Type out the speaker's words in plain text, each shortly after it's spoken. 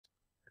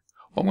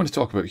What I'm going to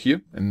talk about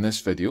here in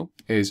this video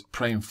is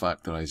prime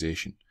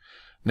factorisation.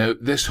 Now,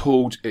 this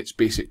holds its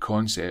basic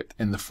concept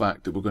in the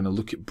fact that we're going to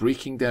look at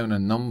breaking down a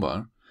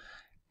number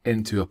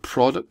into a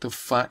product of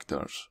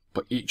factors,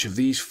 but each of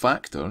these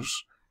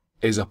factors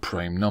is a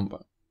prime number.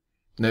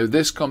 Now,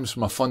 this comes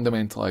from a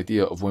fundamental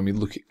idea of when we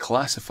look at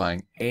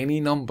classifying any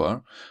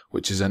number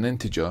which is an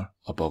integer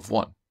above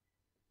 1.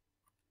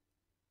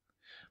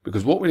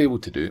 Because what we're able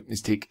to do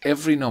is take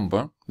every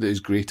number that is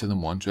greater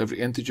than 1, so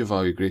every integer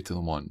value greater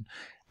than 1,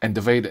 and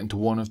divide it into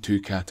one of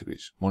two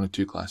categories, one of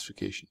two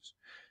classifications.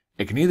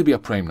 It can either be a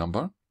prime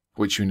number,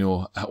 which you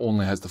know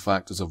only has the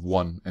factors of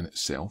 1 in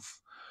itself,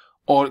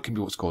 or it can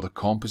be what's called a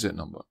composite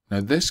number.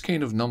 Now, this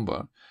kind of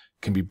number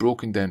can be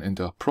broken down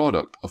into a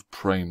product of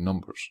prime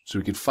numbers. So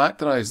we could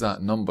factorise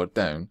that number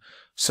down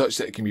such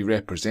that it can be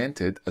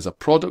represented as a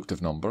product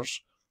of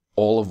numbers,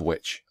 all of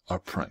which are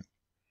prime.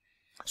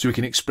 So we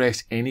can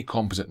express any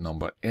composite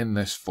number in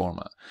this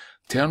format.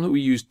 The term that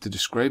we use to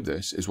describe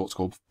this is what's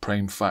called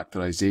prime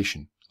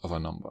factorisation of a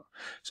number.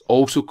 It's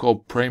also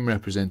called prime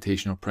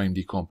representation or prime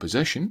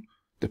decomposition,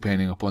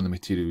 depending upon the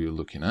material you're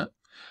looking at,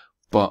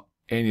 but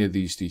any of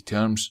these three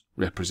terms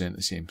represent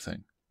the same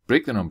thing.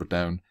 Break the number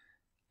down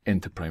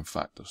into prime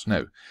factors.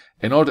 Now,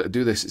 in order to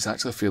do this, it's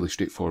actually a fairly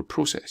straightforward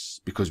process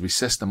because we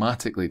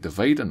systematically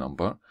divide a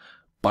number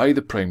by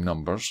the prime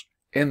numbers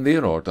in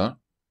their order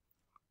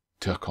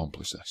to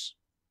accomplish this.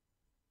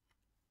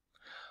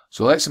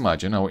 So let's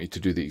imagine I want you to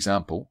do the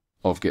example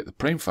of get the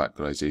prime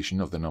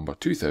factorisation of the number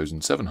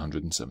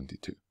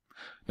 2772.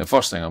 Now,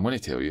 first thing I'm going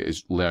to tell you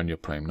is learn your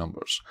prime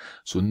numbers.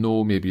 So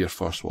know maybe your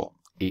first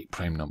 8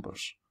 prime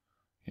numbers.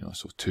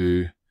 So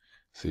 2,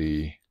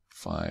 3,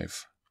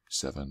 5,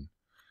 7,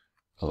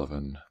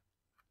 11,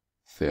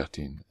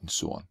 13, and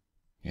so on.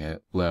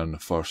 Learn the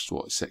first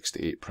 6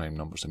 to 8 prime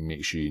numbers and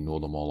make sure you know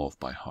them all off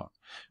by heart.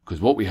 Because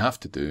what we have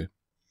to do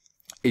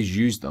is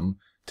use them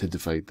to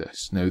divide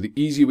this. Now, the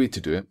easy way to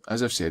do it,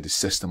 as I've said, is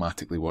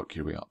systematically work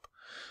your way up.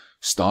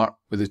 Start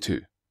with a 2.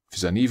 If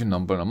it's an even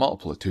number and a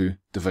multiple of 2,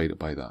 divide it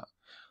by that.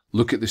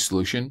 Look at the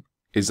solution.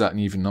 Is that an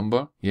even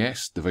number?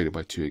 Yes. Divide it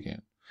by 2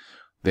 again.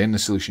 Then the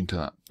solution to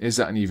that. Is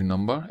that an even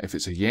number? If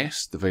it's a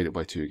yes, divide it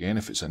by 2 again.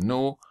 If it's a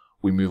no,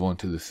 we move on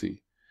to the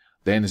 3.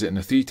 Then is it in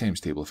the 3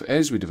 times table? If it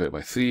is, we divide it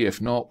by 3.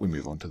 If not, we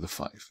move on to the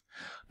 5.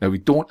 Now, we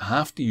don't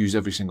have to use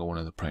every single one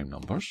of the prime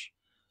numbers,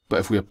 but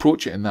if we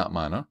approach it in that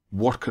manner,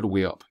 work our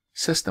way up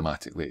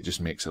systematically, it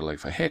just makes our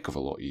life a heck of a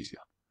lot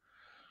easier.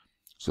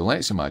 So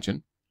let's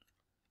imagine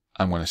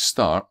I'm going to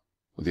start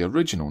with the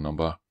original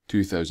number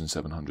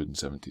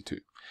 2772.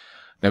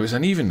 Now, it's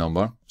an even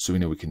number, so we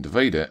know we can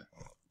divide it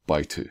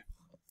by 2.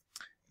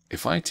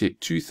 If I take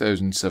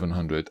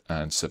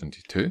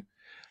 2772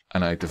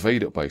 and I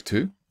divide it by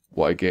 2,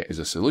 what I get is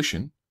a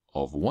solution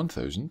of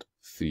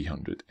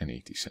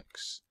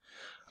 1386.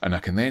 And I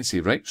can then say,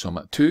 right, so I'm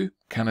at 2,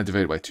 can I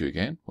divide it by 2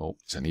 again? Well,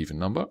 it's an even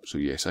number, so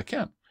yes, I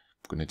can.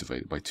 I'm going to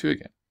divide it by 2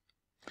 again.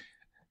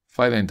 If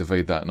I then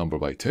divide that number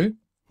by 2,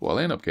 what I'll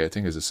end up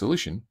getting is a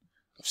solution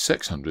of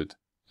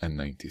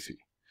 693.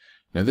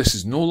 Now, this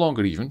is no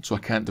longer even, so I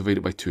can't divide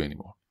it by 2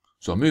 anymore.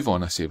 So I move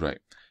on, I say, right,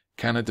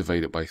 can I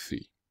divide it by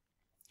 3?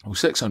 Well,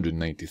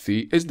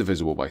 693 is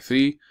divisible by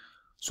 3,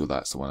 so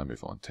that's the one I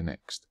move on to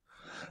next.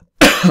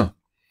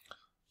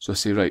 So I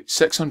say, right,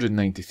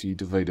 693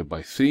 divided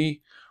by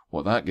 3,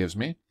 what that gives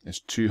me is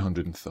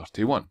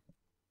 231.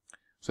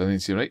 So I then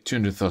say, right,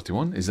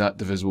 231, is that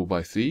divisible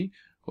by 3?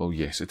 Well,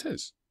 yes, it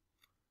is.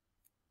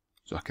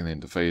 So I can then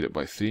divide it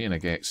by 3 and I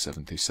get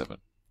 77.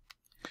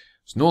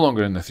 It's no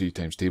longer in the 3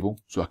 times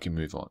table, so I can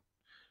move on.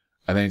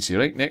 And then say,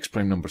 right, next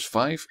prime number is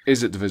 5.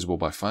 Is it divisible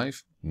by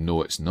 5?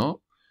 No, it's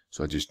not.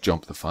 So I just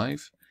jump the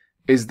 5.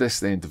 Is this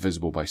then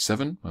divisible by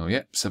 7? Well,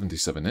 yeah,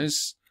 77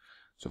 is.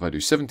 So if I do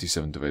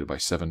 77 divided by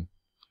 7,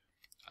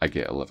 I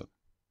get 11.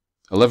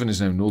 11 is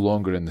now no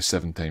longer in the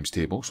 7 times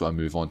table, so I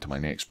move on to my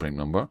next prime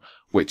number,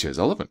 which is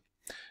 11.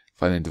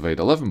 If I then divide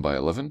 11 by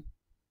 11,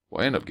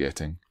 what I end up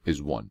getting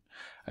is 1.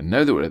 And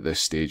now that we're at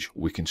this stage,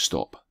 we can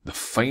stop. The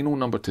final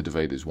number to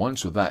divide is 1,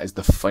 so that is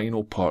the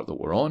final part that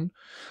we're on.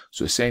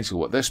 So essentially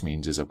what this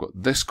means is I've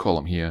got this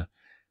column here,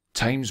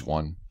 times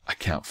 1, I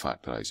can't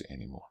factorise it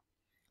anymore.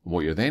 And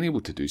what you're then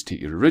able to do is take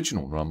your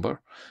original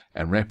number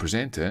and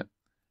represent it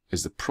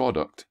as the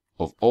product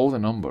of all the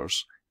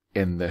numbers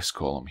in this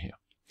column here.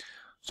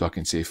 So I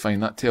can say, fine,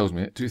 that tells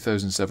me that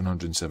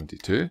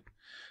 2772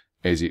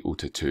 is equal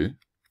to 2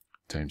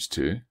 times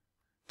 2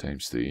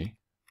 times 3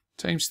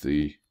 times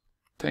 3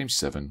 times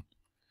 7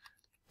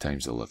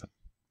 times 11.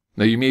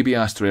 Now, you may be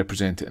asked to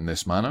represent it in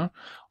this manner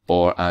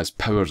or as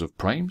powers of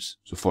primes.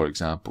 So, for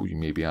example, you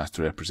may be asked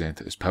to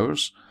represent it as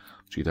powers.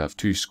 So you'd have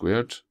 2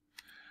 squared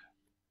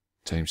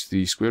times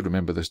 3 squared.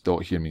 Remember, this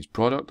dot here means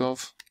product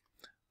of.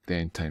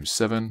 Then times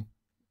 7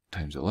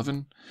 times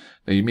 11.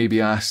 Now, you may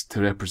be asked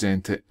to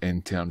represent it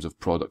in terms of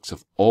products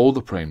of all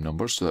the prime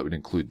numbers, so that would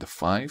include the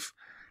 5.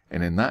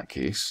 And in that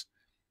case,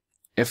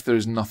 if there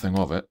is nothing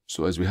of it,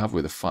 so as we have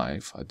with the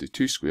 5, I'd do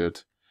 2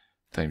 squared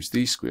times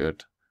 3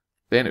 squared,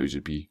 then it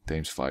would be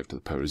times 5 to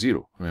the power of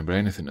 0. Remember,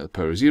 anything to the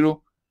power of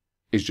 0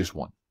 is just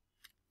 1.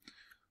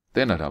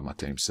 then I'd have my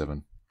times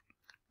 7,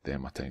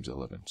 then my times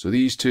 11. So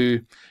these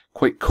two,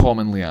 quite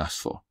commonly asked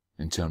for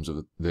in terms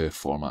of the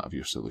format of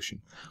your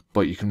solution.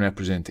 But you can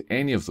represent it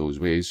any of those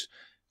ways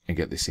and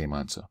get the same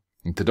answer.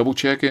 And to double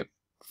check it,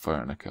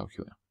 fire in a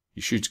calculator.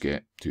 You should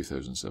get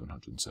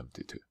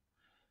 2,772.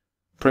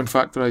 Prime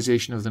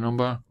factorisation of the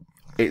number,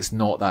 it's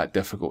not that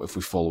difficult if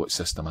we follow it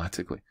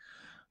systematically.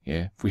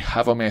 Yeah, if we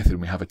have a method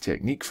and we have a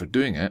technique for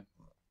doing it,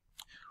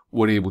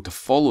 we're able to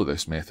follow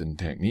this method and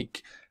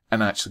technique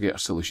and actually get our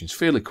solutions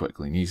fairly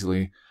quickly and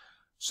easily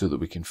so that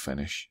we can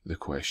finish the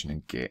question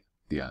and get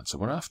the answer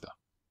we're after.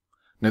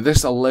 Now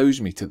this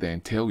allows me to then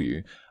tell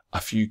you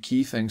a few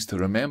key things to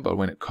remember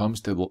when it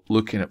comes to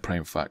looking at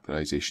prime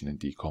factorisation and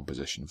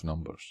decomposition of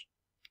numbers.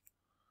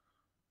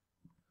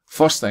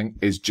 First thing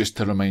is just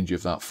to remind you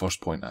of that first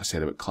point that I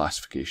said about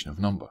classification of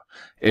number.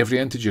 Every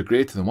integer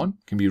greater than 1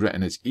 can be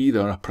written as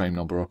either a prime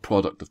number or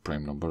product of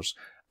prime numbers,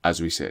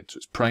 as we said. So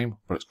it's prime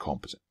or it's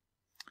composite.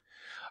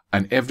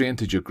 And every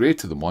integer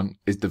greater than 1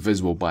 is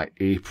divisible by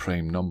a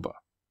prime number.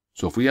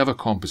 So if we have a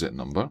composite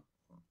number,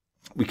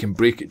 we can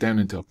break it down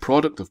into a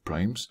product of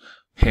primes,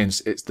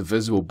 hence it's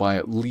divisible by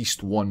at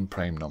least one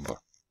prime number.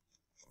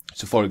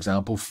 So for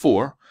example,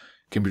 4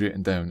 can be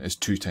written down as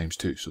 2 times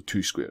 2, so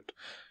 2 squared.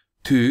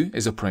 2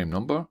 is a prime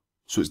number,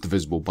 so it's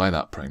divisible by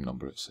that prime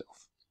number itself.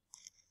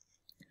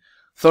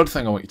 Third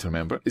thing I want you to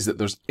remember is that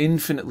there's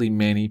infinitely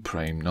many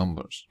prime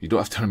numbers. You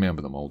don't have to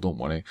remember them all, don't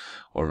worry,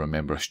 or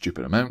remember a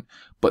stupid amount,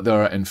 but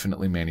there are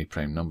infinitely many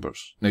prime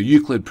numbers. Now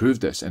Euclid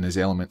proved this in his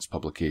Elements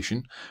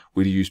publication,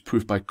 where he used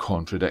proof by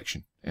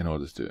contradiction in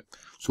order to do it.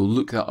 So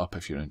look that up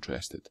if you're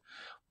interested.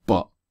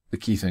 But the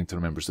key thing to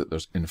remember is that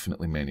there's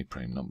infinitely many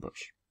prime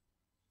numbers.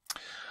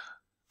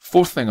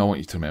 Fourth thing I want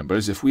you to remember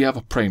is if we have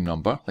a prime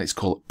number, let's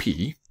call it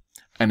P,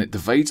 and it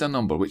divides a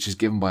number which is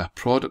given by a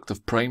product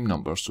of prime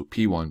numbers, so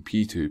P1,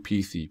 P2,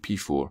 P3,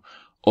 P4,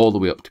 all the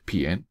way up to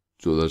Pn,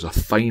 so there's a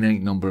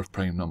finite number of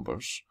prime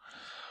numbers.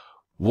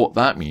 What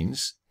that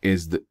means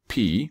is that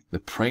P, the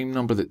prime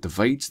number that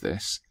divides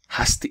this,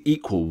 has to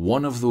equal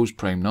one of those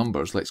prime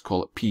numbers, let's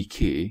call it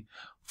Pk,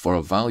 for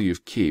a value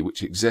of k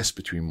which exists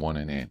between 1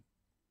 and n.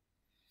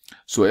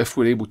 So if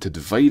we're able to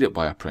divide it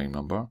by a prime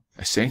number,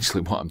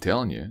 essentially what I'm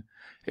telling you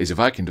is if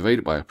I can divide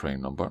it by a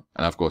prime number,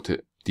 and I've got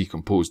it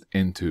decomposed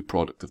into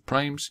product of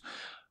primes,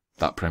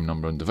 that prime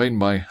number I'm dividing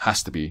by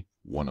has to be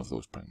one of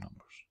those prime numbers.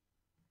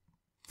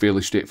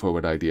 Fairly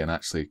straightforward idea and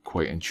actually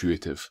quite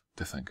intuitive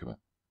to think about.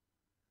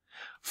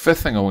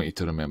 Fifth thing I want you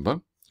to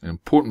remember, an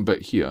important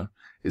bit here,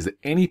 is that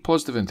any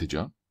positive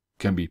integer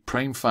can be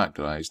prime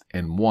factorised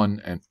in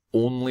one and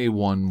only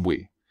one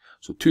way.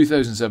 So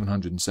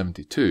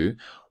 2,772,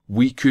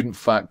 we couldn't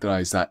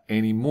factorise that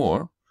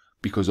anymore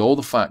because all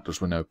the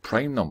factors were now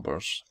prime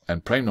numbers,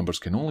 and prime numbers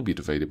can only be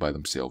divided by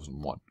themselves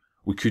in 1.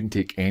 We couldn't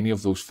take any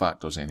of those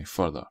factors any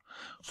further.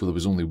 So there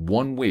was only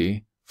one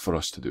way for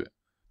us to do it.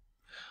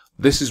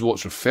 This is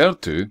what's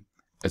referred to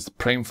as the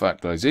prime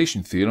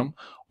factorisation theorem,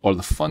 or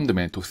the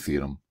fundamental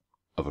theorem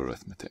of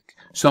arithmetic.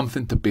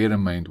 Something to bear in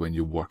mind when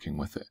you're working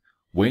with it.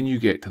 When you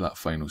get to that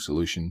final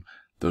solution,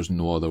 there's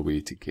no other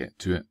way to get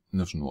to it, and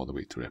there's no other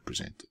way to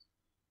represent it.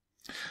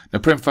 Now,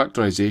 prime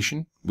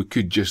factorisation, we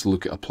could just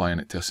look at applying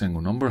it to a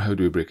single number. How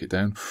do we break it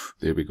down?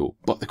 There we go.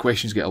 But the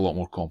questions get a lot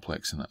more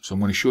complex than that. So I'm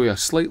going to show you a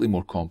slightly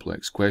more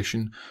complex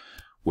question,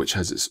 which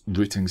has its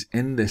rootings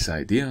in this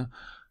idea,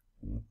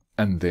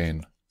 and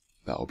then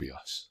that'll be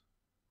us.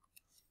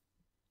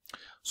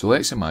 So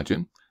let's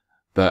imagine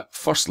that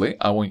firstly,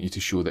 I want you to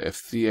show that if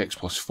 3x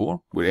plus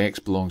 4, where x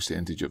belongs to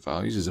integer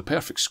values, is a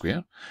perfect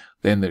square,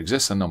 then there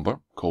exists a number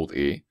called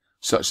a,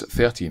 such that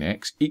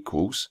 13x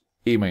equals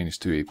a minus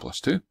 2a plus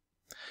 2.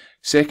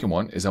 Second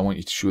one is I want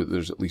you to show that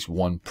there's at least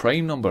one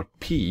prime number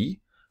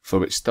p for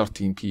which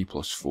 13p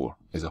plus 4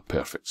 is a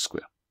perfect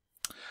square.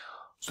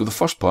 So the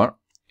first part,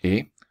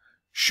 a,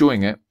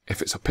 showing it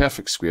if it's a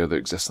perfect square there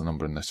exists a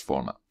number in this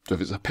format. So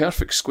if it's a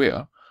perfect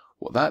square,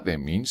 what that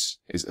then means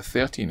is that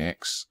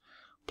 13x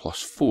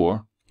plus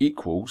 4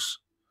 equals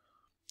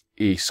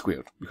a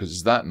squared, because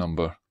it's that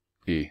number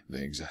a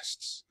that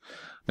exists.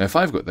 Now if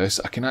I've got this,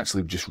 I can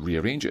actually just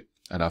rearrange it.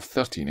 I'd have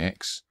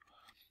 13x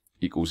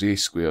equals a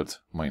squared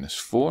minus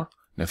 4.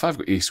 Now if I've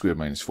got a squared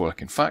minus 4, I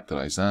can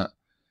factorise that,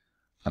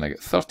 and I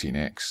get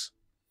 13x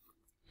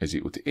is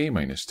equal to a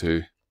minus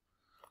 2,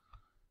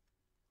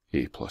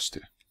 a plus 2.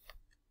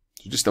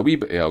 So just a wee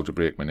bit of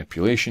algebraic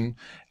manipulation,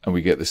 and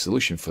we get the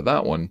solution for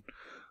that one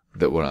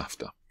that we're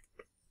after.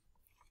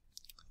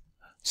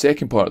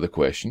 Second part of the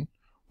question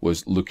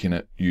was looking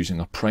at using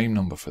a prime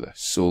number for this.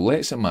 So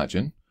let's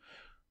imagine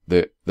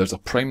that there's a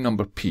prime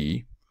number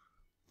p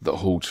that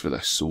holds for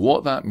this. So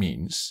what that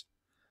means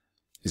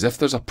is if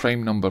there's a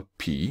prime number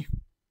p,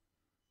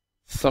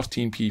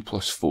 13p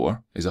plus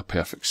 4 is a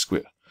perfect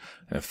square.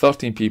 And if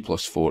 13p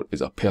plus 4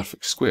 is a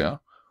perfect square,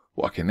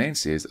 what I can then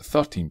say is that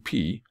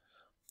 13p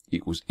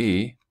equals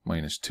a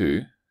minus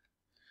 2,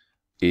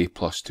 a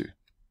plus 2.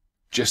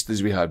 Just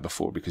as we had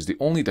before, because the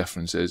only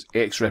difference is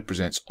x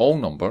represents all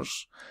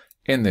numbers.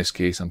 In this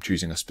case, I'm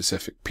choosing a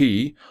specific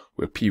p,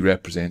 where p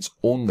represents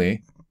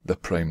only the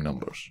prime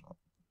numbers.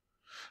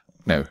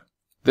 Now,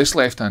 this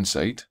left-hand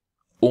side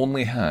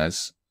only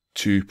has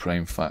 2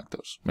 prime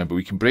factors. Remember,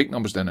 we can break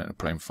numbers down into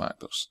prime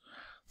factors.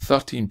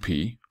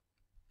 13p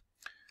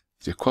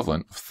is the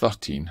equivalent of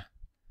 13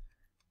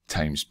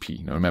 times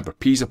p. Now remember,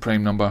 p is a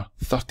prime number,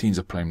 13 is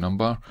a prime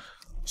number,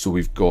 so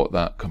we've got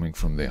that coming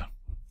from there.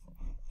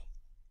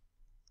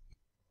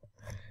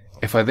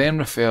 If I then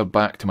refer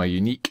back to my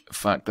unique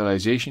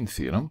factorisation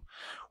theorem,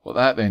 what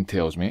that then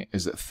tells me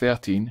is that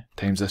 13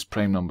 times this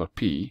prime number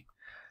p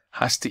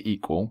has to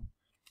equal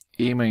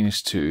a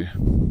minus 2,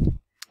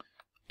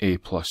 a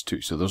plus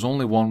 2. So there's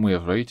only one way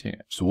of writing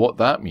it. So what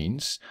that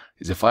means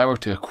is if I were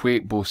to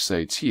equate both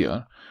sides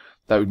here,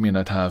 that would mean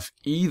I'd have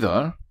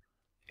either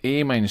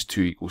a minus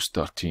 2 equals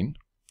 13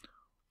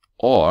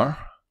 or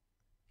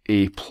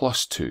a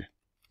plus 2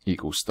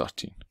 equals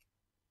 13.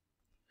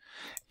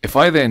 If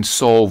I then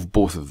solve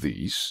both of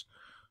these,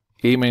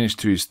 a minus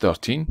 2 is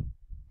 13,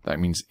 that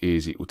means a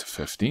is equal to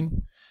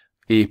 15.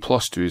 A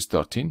plus 2 is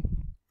 13,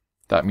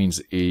 that means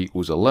a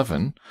equals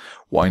 11.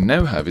 What I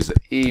now have is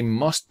that a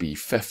must be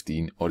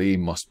 15 or a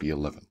must be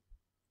 11.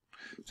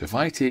 So if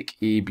I take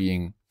a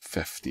being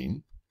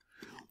 15,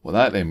 what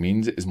that then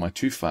means is my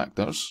 2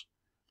 factors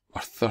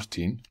are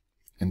 13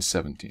 and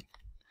 17.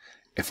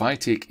 If I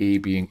take a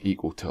being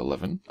equal to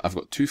 11, I've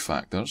got 2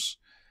 factors,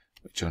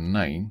 which are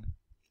 9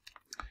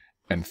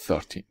 and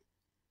 13.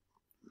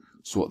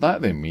 So what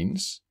that then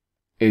means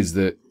is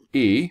that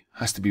a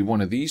has to be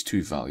one of these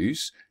 2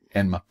 values,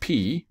 and my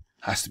p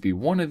has to be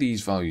one of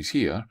these values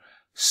here,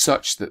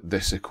 such that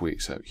this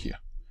equates out here.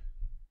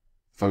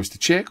 If I was to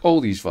check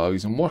all these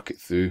values and work it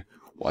through,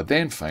 what I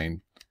then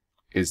find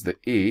is that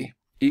a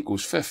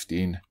equals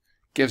 15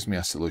 gives me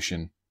a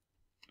solution,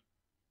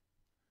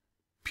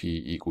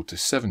 p equal to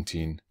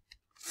 17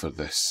 for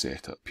this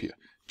setup here,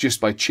 just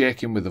by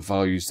checking with the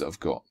values that I've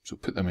got. So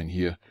put them in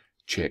here,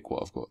 check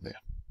what I've got there.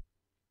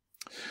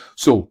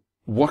 So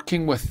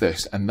working with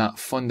this and that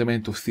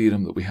fundamental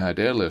theorem that we had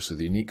earlier, so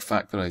the unique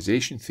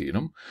factorisation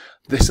theorem,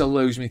 this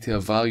allows me to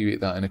evaluate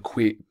that and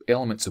equate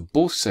elements of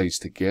both sides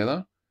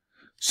together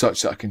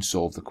such that I can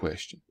solve the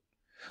question.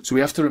 So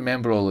we have to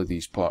remember all of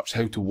these parts,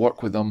 how to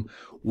work with them,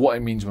 what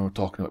it means when we're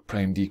talking about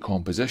prime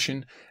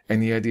decomposition,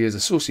 and the ideas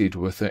associated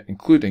with it,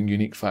 including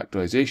unique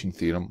factorisation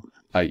theorem,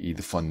 i.e.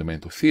 the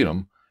fundamental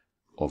theorem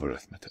of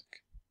arithmetic.